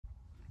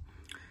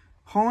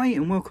Hi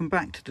and welcome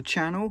back to the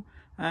channel.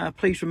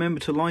 Please remember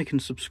to like and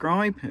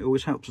subscribe, it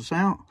always helps us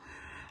out.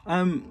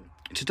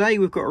 Today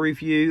we've got a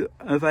review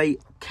of a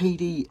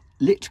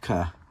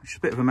KDLITKER, which is a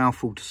bit of a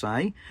mouthful to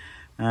say.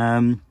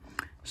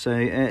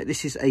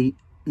 This is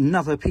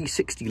another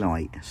P60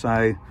 light.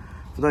 So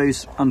for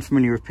those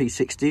unfamiliar with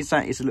P60s,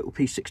 that is a little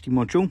P60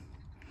 module.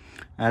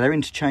 They're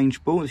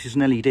interchangeable. This is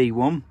an LED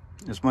one,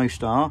 as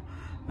most are,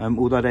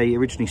 although they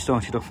originally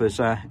started off as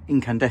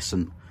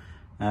incandescent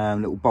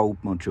little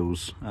bulb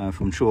modules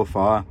from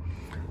Surefire,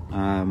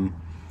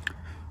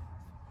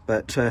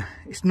 but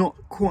it's not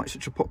quite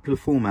such a popular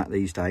format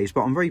these days.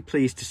 But I'm very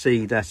pleased to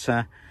see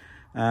that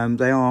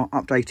they are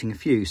updating a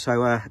few.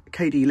 So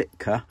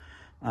KDLITKER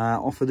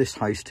offer this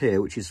host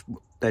here, which is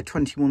their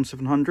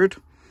 21700.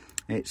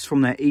 It's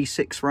from their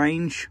E6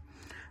 range.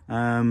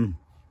 You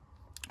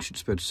should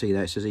just be able to see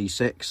there, it says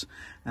E6.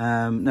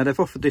 Now they've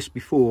offered this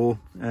before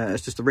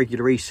as just a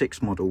regular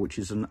E6 model, which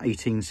is an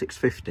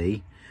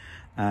 18650.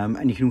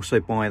 And you can also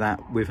buy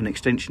that with an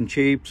extension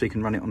tube, so you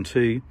can run it on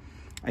two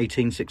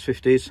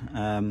 18650s.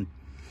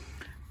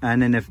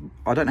 And then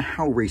I don't know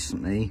how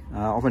recently,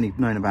 I've only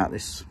known about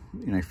this,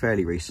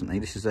 fairly recently.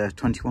 This is a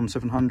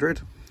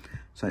 21700,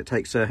 so it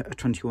takes a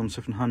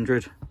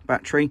 21700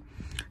 battery.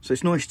 So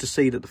it's nice to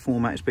see that the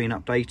format is being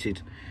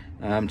updated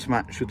to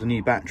match with the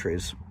new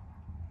batteries.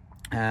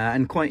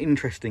 And quite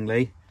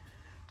interestingly,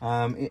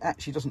 it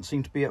actually doesn't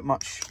seem to be at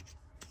much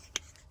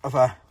of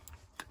a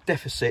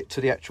deficit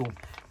to the actual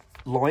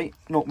light,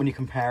 not when you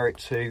compare it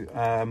to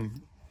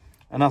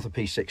another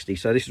P60.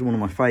 So this is one of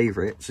my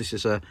favourites. This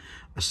is a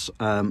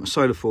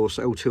Solar Force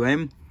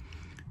L2M.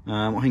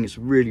 I think it's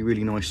a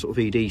really nice sort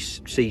of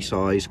EDC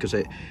size, because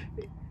it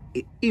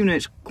even though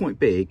it's quite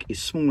big,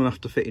 it's small enough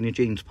to fit in your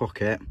jeans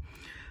pocket,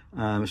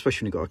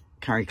 especially when you've got a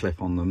carry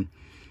clip on them.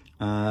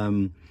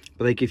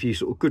 But they give you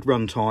sort of good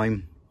run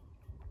time,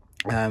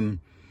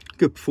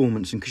 good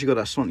performance, and because you've got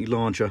that slightly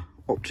larger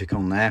optic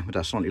on there with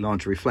that slightly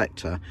larger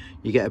reflector,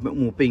 you get a bit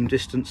more beam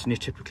distance than you're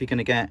typically going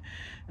to get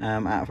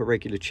out of a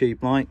regular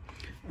tube light.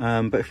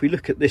 But if we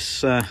look at this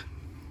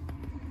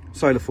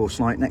Solar Force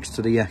light next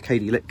to the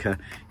KDLITKER,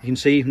 you can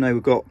see even though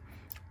we've got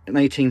an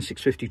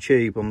 18650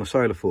 tube on the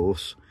Solar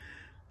Force,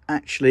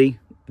 actually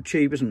the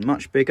tube isn't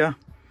much bigger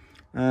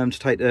to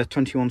take the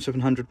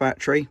 21700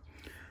 battery.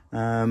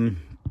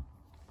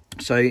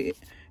 So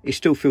it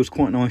still feels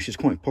quite nice. It's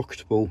quite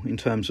pocketable in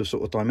terms of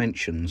sort of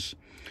dimensions.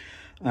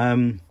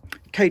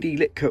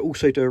 KDLITKER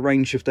also do a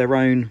range of their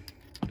own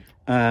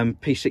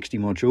P60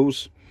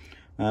 modules,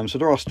 so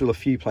there are still a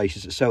few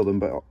places that sell them,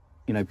 but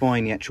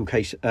buying the actual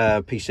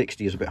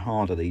P60 is a bit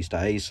harder these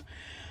days.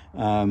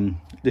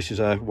 This is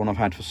one I've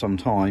had for some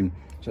time.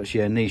 It's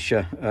actually a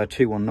Nisha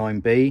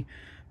 219B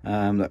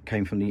that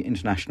came from the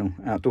International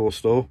Outdoor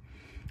Store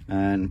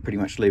and pretty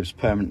much lives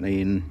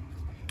permanently in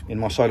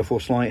my Solar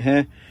Force light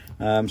here.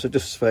 So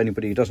just for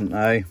anybody who doesn't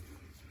know,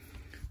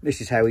 this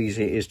is how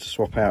easy it is to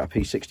swap out a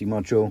P60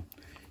 module.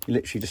 You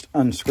literally just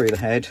unscrew the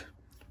head,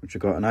 which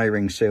I've got an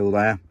O-ring seal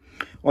there.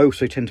 I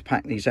also tend to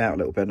pack these out a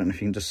little bit. I don't know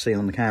if you can just see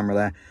on the camera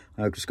there.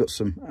 I've just got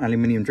some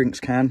aluminium drinks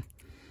can,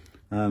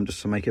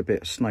 just to make it a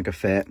bit snugger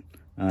fit.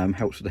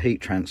 Helps with the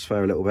heat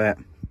transfer a little bit.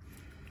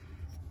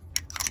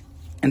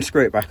 And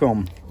screw it back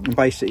on. And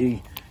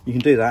basically, you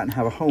can do that and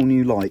have a whole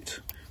new light,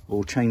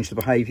 or change the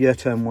behaviour,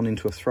 turn one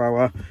into a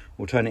thrower,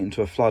 or turn it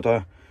into a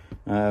floodder,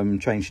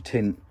 change the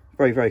tint.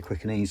 Very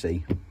quick and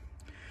easy.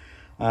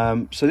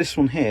 So this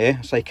one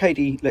here, say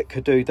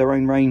KDLITKER do their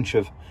own range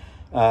of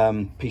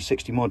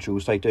P60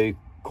 modules. They do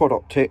quad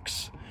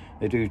optics,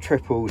 they do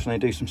triples, and they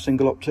do some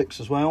single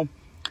optics as well.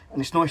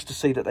 And it's nice to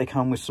see that they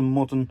come with some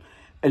modern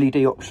LED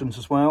options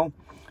as well.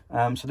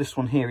 So this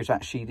one here is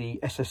actually the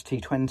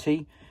SST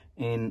 20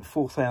 in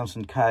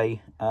 4000K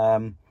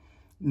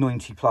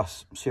 90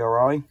 plus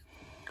CRI.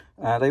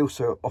 They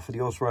also offer the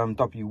Osram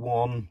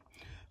W1,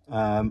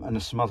 and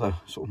there's some other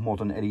sort of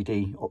modern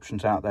LED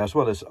options out there, as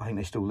well as I think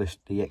they still list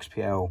the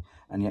XPL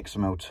and the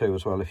XML2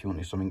 as well if you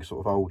wanted something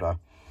sort of older.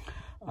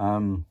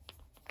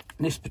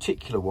 This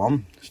particular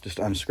one, let's just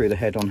unscrew the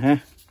head on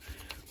here.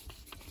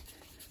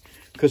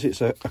 Because it's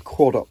a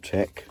quad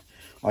optic,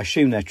 I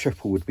assume their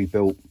triple would be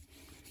built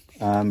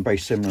very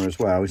similar as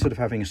well. Instead of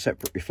having a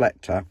separate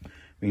reflector,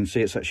 you can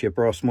see it's actually a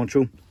brass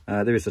module.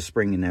 There is a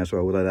spring in there as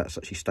well, although that's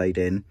actually stayed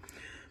in.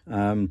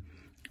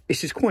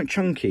 This is quite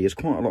chunky. There's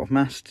quite a lot of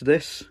mass to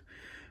this.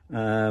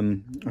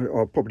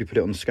 I'll probably put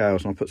it on the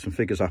scales and I'll put some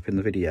figures up in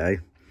the video.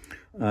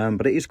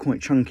 But it is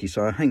quite chunky,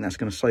 so I think that's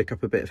going to soak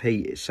up a bit of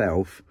heat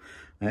itself.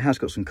 It has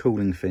got some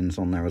cooling fins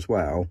on there as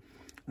well.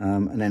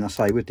 And then I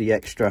say with the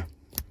extra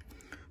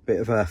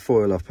bit of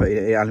foil I've put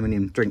in the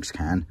aluminium drinks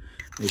can,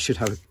 it should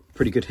have a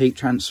pretty good heat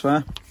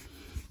transfer.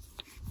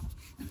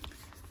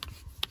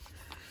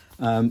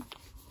 I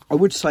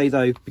would say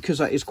though, because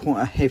that is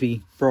quite a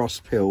heavy brass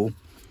pill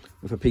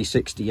with a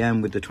P60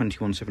 and with the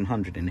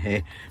 21700 in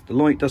here, the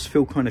light does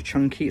feel kind of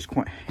chunky. It's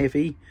quite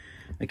heavy.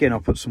 Again, I'll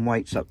put some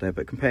weights up there,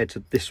 but compared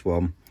to this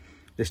one,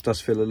 this does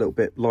feel a little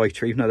bit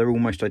lighter, even though they're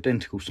almost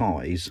identical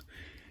size.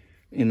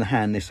 In the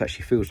hand, this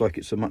actually feels like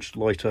it's a much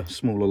lighter,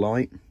 smaller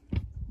light.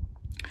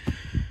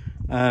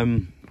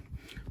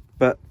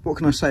 But what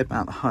can I say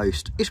about the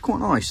host? It's quite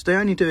nice. They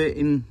only do it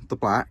in the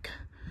black.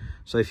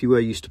 So if you were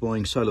used to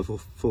buying Solar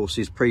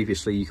Forces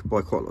previously, you could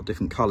buy quite a lot of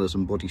different colours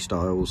and body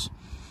styles.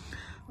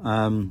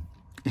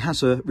 It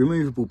has a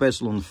removable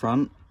bezel on the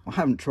front. I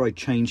haven't tried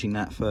changing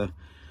that for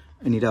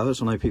any of the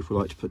others. I know people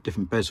like to put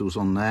different bezels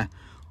on there.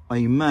 I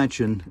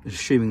imagine,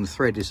 assuming the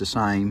thread is the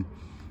same,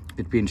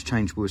 it'd be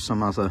interchangeable with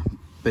some other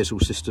bezel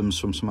systems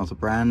from some other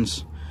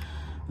brands.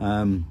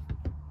 I'm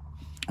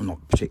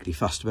not particularly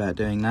fussed about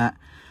doing that.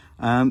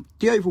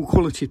 The overall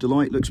quality of the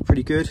light looks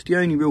pretty good. The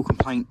only real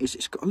complaint is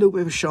it's got a little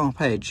bit of a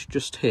sharp edge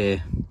just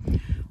here. I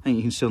think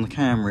you can see on the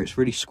camera it's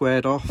really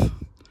squared off,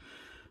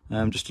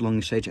 just along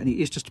this edge, and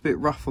it is just a bit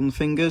rough on the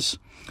fingers.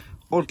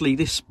 Oddly,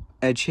 this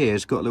edge here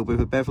has got a little bit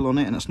of a bevel on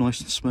it, and that's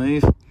nice and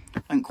smooth.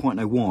 I don't quite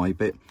know why,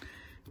 but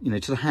you know,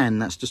 to the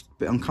hand that's just a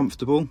bit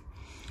uncomfortable.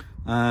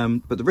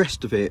 But the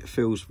rest of it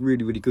feels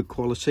really, really good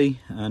quality,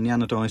 and the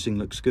anodizing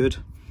looks good.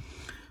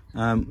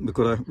 We've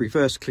got a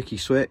reverse clicky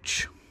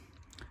switch.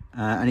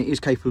 And it is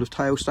capable of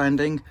tail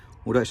standing,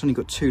 although it's only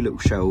got two little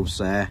shelves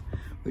there,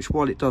 which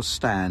while it does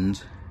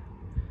stand,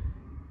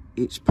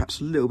 it's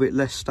perhaps a little bit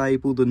less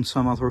stable than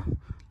some other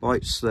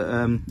lights that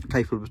are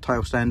capable of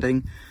tail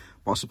standing.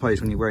 But I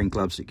suppose when you're wearing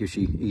gloves it gives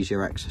you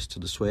easier access to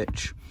the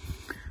switch.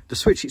 The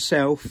switch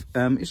itself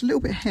is a little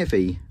bit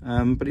heavy,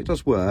 but it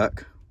does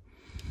work.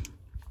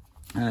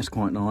 It's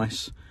quite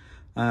nice.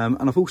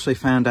 And I've also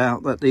found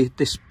out that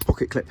this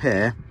pocket clip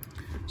here,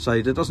 so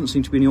there doesn't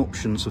seem to be any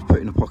options of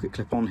putting a pocket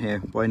clip on here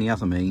by any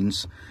other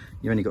means.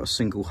 You've only got a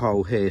single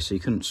hole here, so you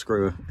couldn't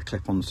screw a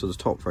clip onto the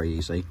top very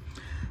easy.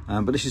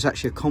 But this is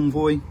actually a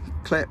Convoy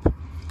clip.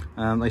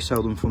 They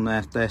sell them from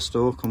their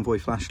store, Convoy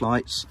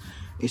flashlights.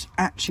 It's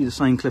actually the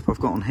same clip I've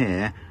got on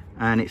here,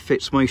 and it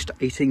fits most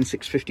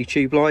 18650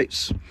 tube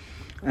lights.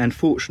 And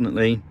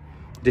fortunately,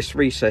 this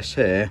recess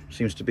here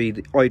seems to be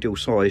the ideal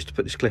size to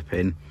put this clip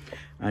in,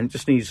 and it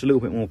just needs a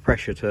little bit more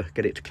pressure to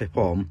get it to clip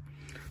on.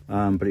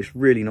 But it's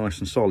really nice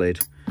and solid,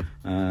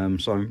 so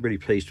I'm really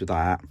pleased with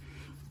that.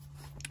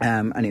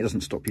 And it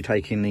doesn't stop you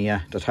taking the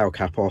tail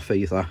cap off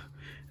either.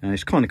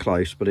 It's kind of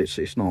close, but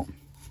it's not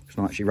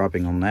actually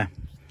rubbing on there.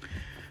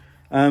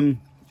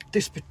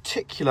 This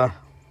particular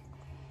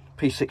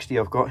P60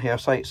 I've got here, I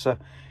say it's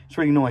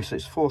really nice.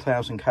 It's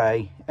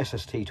 4000K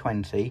SST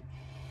 20.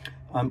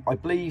 I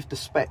believe the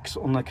specs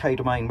on the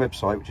Kaidomain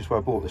website, which is where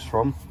I bought this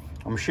from,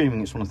 I'm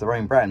assuming it's one of their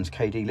own brands,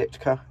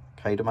 KDLITKER,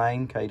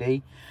 Kaidomain,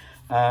 KD.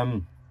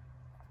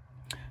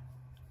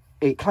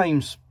 It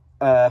claims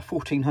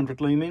 1400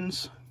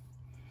 lumens,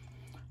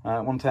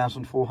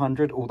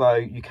 1400, although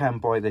you can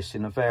buy this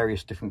in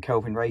various different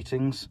Kelvin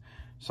ratings,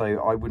 so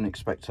I wouldn't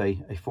expect a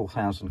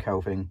 4000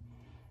 Kelvin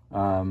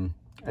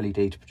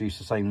LED to produce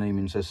the same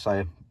lumens as,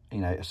 say,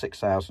 you know, a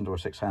 6000 or a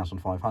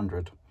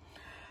 6500.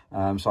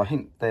 So I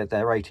think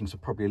their ratings are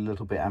probably a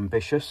little bit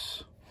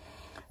ambitious.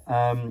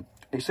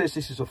 It says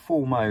this is a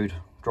 4-mode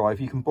drive.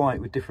 You can buy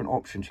it with different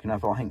options. You can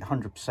have, I think,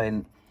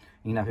 100%.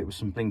 You can have it with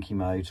some blinky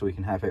modes, or you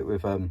can have it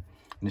with, in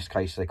this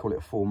case, they call it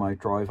a 4-mode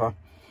driver.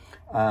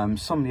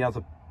 Some of the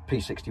other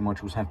P60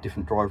 modules have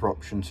different driver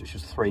options, such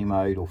as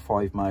 3-mode or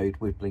 5-mode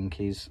with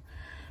blinkies,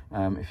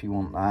 if you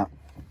want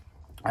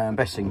that.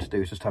 Best thing to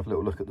do is just have a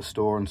little look at the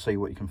store and see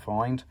what you can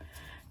find.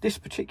 This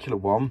particular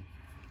one,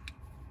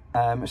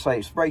 say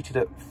it's rated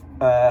at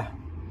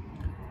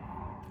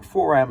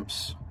 4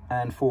 amps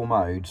and 4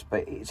 modes,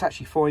 but it's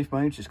actually 5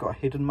 modes. It's got a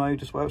hidden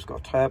mode as well. It's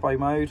got a turbo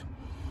mode,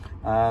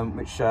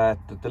 which the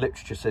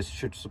literature says it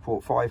should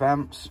support 5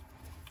 amps.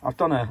 I've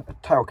done a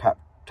tail cap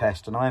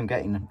test, and I am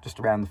getting just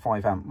around the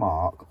 5 amp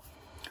mark,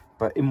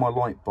 but in my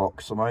light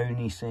box I'm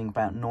only seeing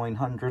about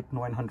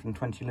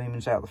 920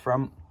 lumens out the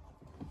front.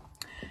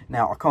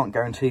 Now I can't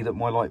guarantee that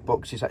my light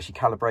box is actually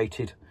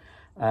calibrated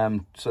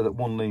so that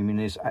 1 lumen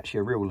is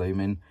actually a real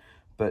lumen,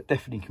 but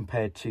definitely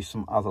compared to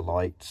some other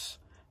lights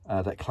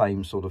that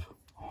claim sort of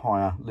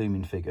higher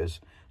lumen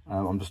figures,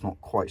 I'm just not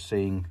quite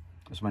seeing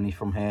as many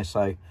from here.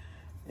 So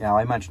yeah,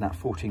 I imagine that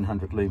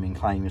 1400 lumen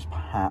claim is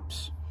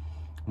perhaps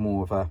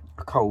more of a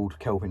cold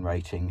Kelvin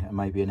rating, and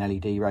maybe an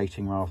LED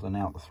rating rather than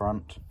out the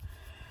front.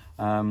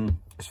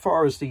 As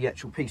far as the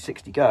actual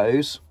P60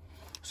 goes,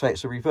 so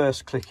it's a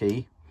reverse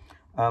clicky.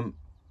 You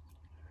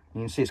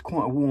can see it's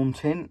quite a warm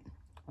tint.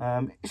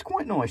 It's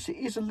quite nice. It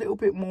is a little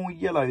bit more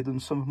yellow than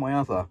some of my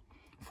other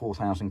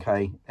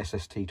 4000K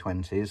SST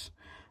 20s,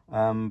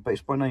 but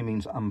it's by no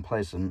means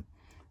unpleasant.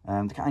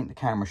 I think the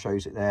camera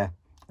shows it there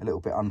a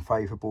little bit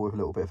unfavourable with a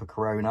little bit of a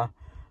corona,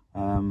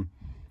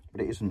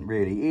 but it isn't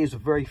really. It is a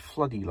very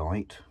floody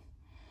light.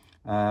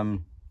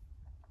 Don't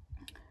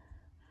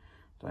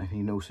know if you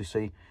can also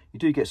see, you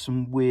do get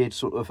some weird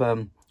sort of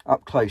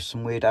up close,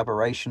 some weird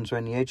aberrations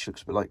around the edge.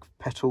 Looks a bit like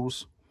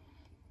petals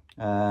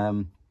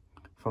from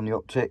the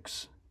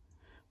optics,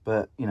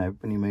 but you know,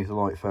 when you move the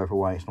light further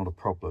away it's not a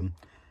problem.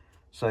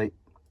 So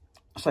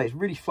it's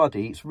really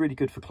floody. It's really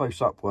good for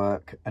close-up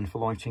work and for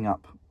lighting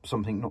up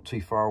something not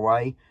too far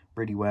away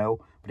really well,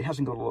 but it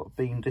hasn't got a lot of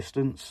beam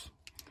distance.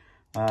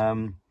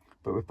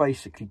 But we've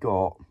basically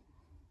got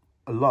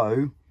a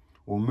low,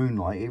 or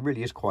moonlight, it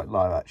really is quite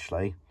low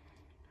actually,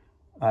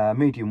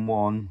 medium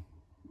 1,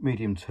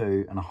 medium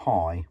 2 and a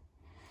high.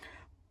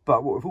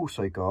 But what we've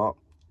also got,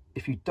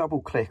 if you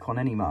double click on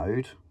any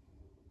mode,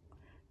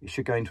 it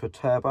should go into a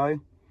turbo,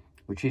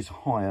 which is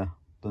higher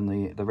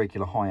than the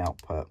regular high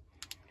output.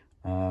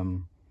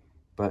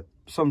 But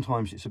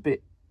sometimes it's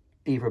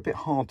either a bit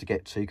hard to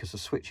get to because the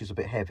switch is a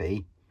bit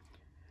heavy.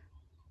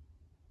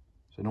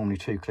 So normally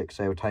 2 clicks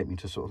there would take me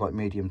to sort of like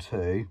medium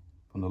 2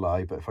 on the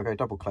low, but if I go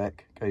double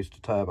click, it goes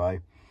to turbo.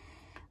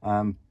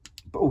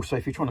 But also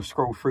if you're trying to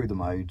scroll through the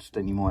modes,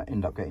 then you might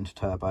end up getting to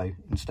turbo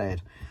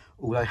instead.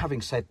 Although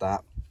having said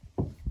that,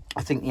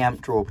 I think the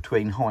amp draw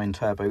between high and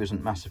turbo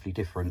isn't massively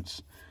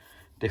different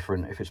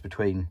if it's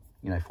between,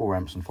 you know, 4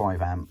 amps and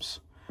 5 amps.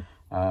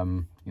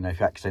 You know, if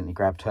you accidentally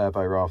grab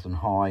turbo rather than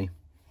high,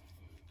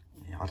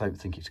 I don't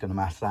think it's going to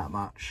matter that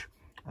much.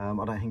 I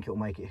don't think it'll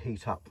make it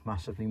heat up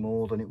massively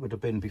more than it would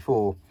have been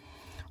before.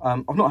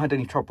 I've not had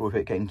any trouble with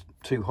it getting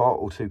too hot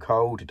or too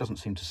cold. It doesn't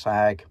seem to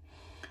sag.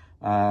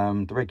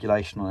 The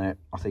regulation on it,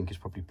 I think, is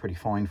probably pretty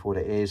fine for what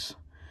it is.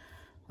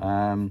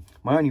 My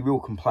only real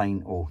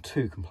complaint, or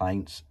 2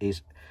 complaints,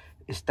 is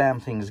this damn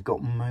thing's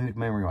got mode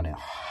memory on it.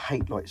 I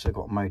hate lights that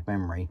got mode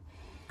memory.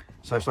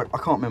 So it's like, I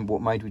can't remember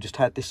what mode we just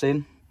had this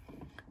in.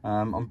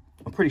 I'm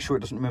pretty sure it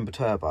doesn't remember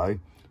turbo,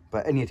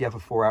 but any of the other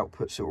 4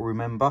 outputs it will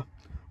remember.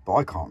 But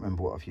I can't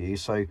remember what I've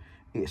used, so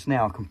it's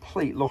now a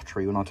complete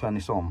lottery when I turn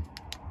this on.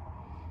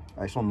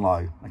 It's on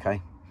low,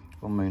 okay,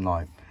 on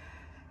moonlight.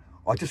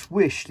 I just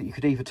wish that you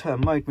could either turn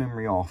mode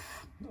memory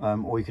off,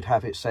 or you could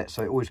have it set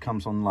so it always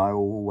comes on low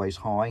or always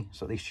high,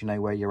 so at least you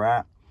know where you're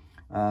at.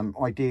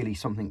 Ideally,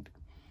 something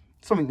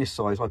this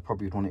size, I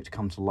probably would want it to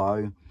come to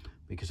low,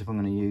 because if I'm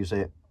going to use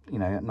it, you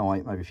know, at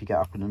night, maybe if you get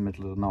up in the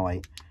middle of the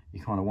night, you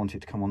kind of want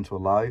it to come onto a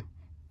low.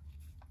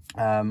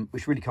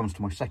 Which really comes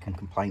to my second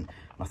complaint,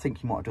 and I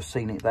think you might have just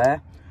seen it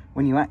there.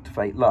 When you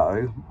activate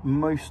low,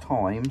 most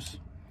times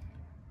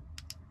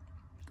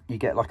you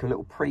get like a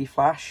little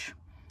pre-flash.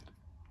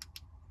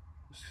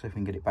 Let's see if we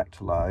can get it back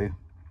to low.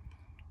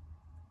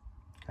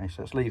 Okay,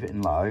 so let's leave it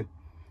in low,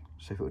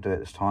 see if it will do it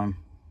this time.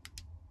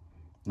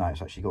 No,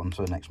 it's actually gone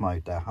to the next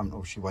mode there. I haven't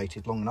obviously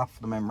waited long enough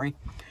for the memory.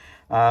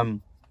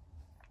 But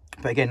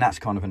again, that's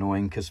kind of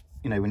annoying, because,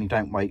 you know, when you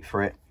don't wait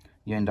for it,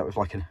 you end up with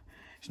like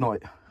it's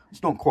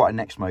not quite a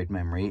next mode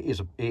memory. It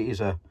is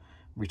a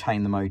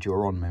retain the mode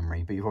you're on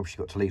memory, but you've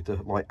obviously got to leave the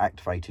light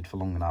activated for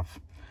long enough.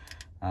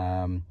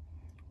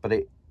 But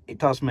it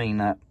does mean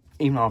that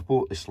even though I've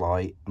bought this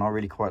light and I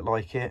really quite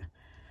like it,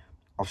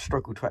 I've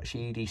struggled to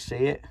actually EDC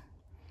it,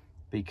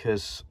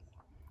 because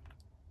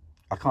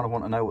I kind of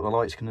want to know what the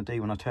light's going to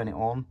do when I turn it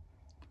on,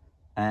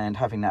 and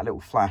having that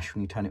little flash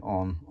when you turn it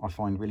on I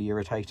find really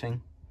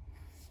irritating.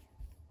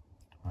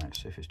 Right,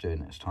 let's see if it's doing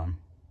it this time.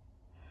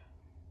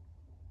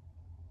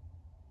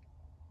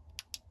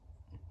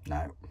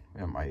 No, we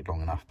haven't waited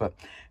long enough. But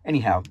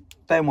anyhow,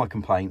 they're my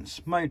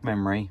complaints. Mode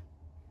memory,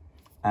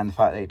 and the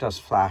fact that it does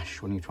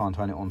flash when you try and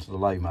turn it onto the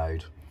low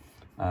mode.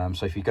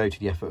 So if you go to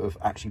the effort of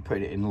actually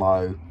putting it in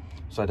low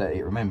so that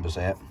it remembers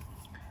it,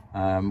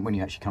 when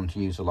you actually come to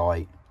use the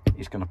light,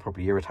 it's going to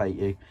probably irritate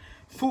you.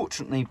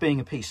 Fortunately, being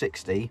a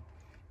P60,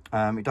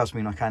 it does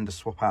mean I can just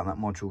swap out that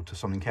module to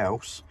something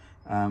else,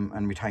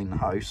 and retain the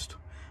host.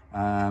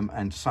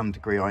 And to some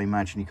degree, I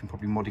imagine you can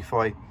probably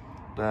modify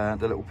the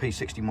little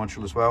P60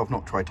 module as well. I've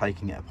not tried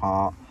taking it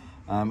apart,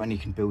 and you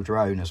can build your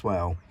own as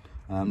well.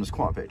 There's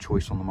quite a bit of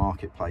choice on the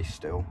marketplace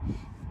still.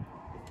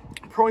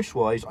 Price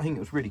wise, I think it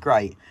was really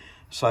great.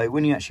 So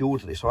when you actually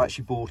order this, I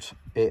actually bought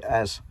it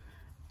as,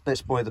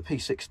 let's buy the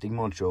P60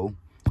 module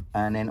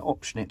and then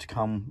option it to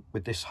come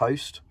with this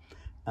host.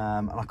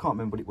 And I can't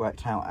remember what it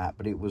worked out at,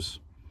 but it was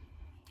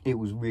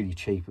really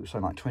cheap. It was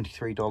something like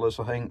 $23,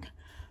 I think,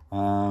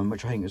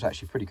 which I think was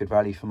actually pretty good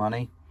value for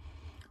money.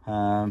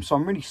 So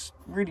I'm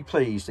really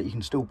pleased that you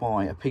can still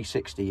buy a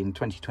P60 in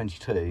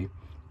 2022,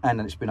 and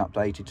that it's been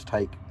updated to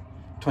take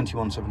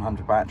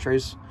 21700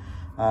 batteries.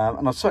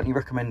 And I'd certainly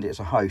recommend it as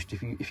a host.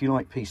 If you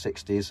like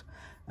P60s,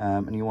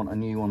 and you want a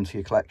new one to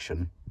your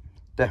collection,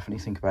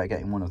 definitely think about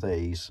getting one of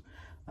these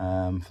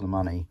for the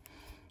money.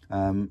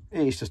 It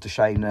is just a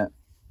shame that,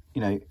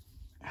 you know,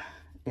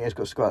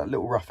 it's got a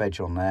little rough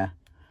edge on there,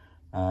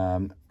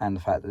 and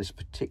the fact that this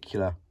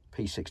particular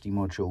P60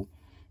 module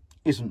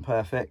isn't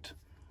perfect,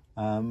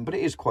 but it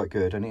is quite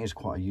good, and it is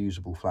quite a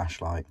usable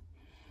flashlight.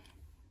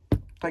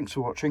 Thanks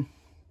for watching.